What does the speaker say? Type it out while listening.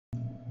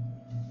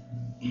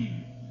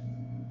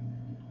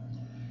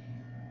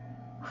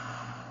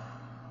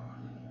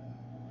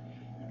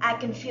I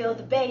can feel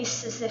the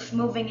bass as if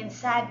moving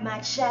inside my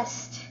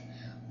chest.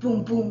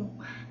 Boom,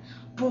 boom,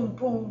 boom,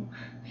 boom.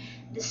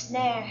 The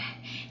snare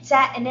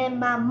tightening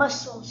my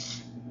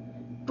muscles.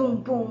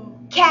 Boom,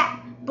 boom, cat,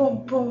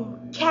 boom,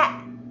 boom,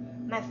 cat.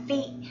 My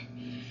feet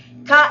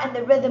caught in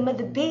the rhythm of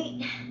the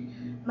beat.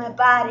 My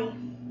body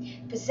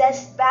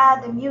possessed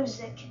by the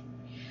music.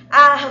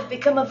 I have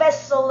become a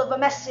vessel of a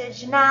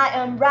message, and I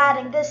am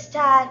riding this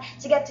tide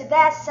to get to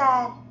that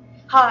side.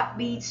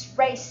 Heartbeats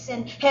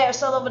racing,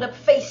 hairs all over the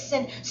face,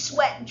 and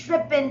sweat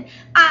dripping.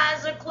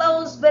 Eyes are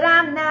closed, but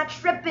I'm not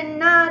tripping,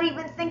 not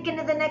even thinking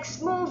of the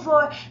next move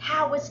or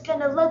how it's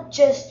gonna look.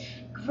 Just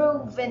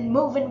grooving,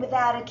 moving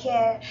without a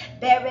care,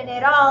 bearing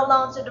it all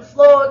onto the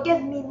floor.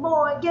 Give me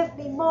more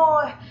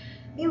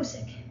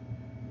music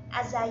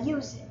as I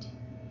use it,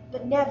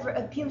 but never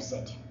abuse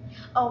it.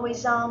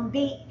 Always on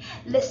beat,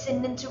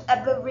 listening to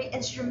every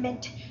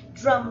instrument.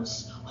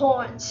 Drums,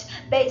 horns,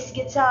 bass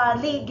guitar,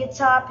 lead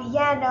guitar,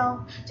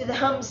 piano, to the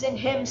hums and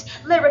hymns,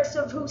 lyrics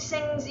of who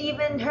sings,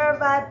 even her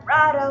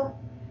vibrato.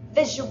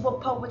 Visual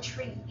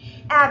poetry,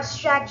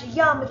 abstract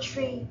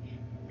geometry.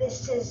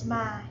 This is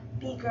my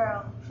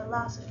bgirl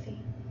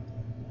philosophy.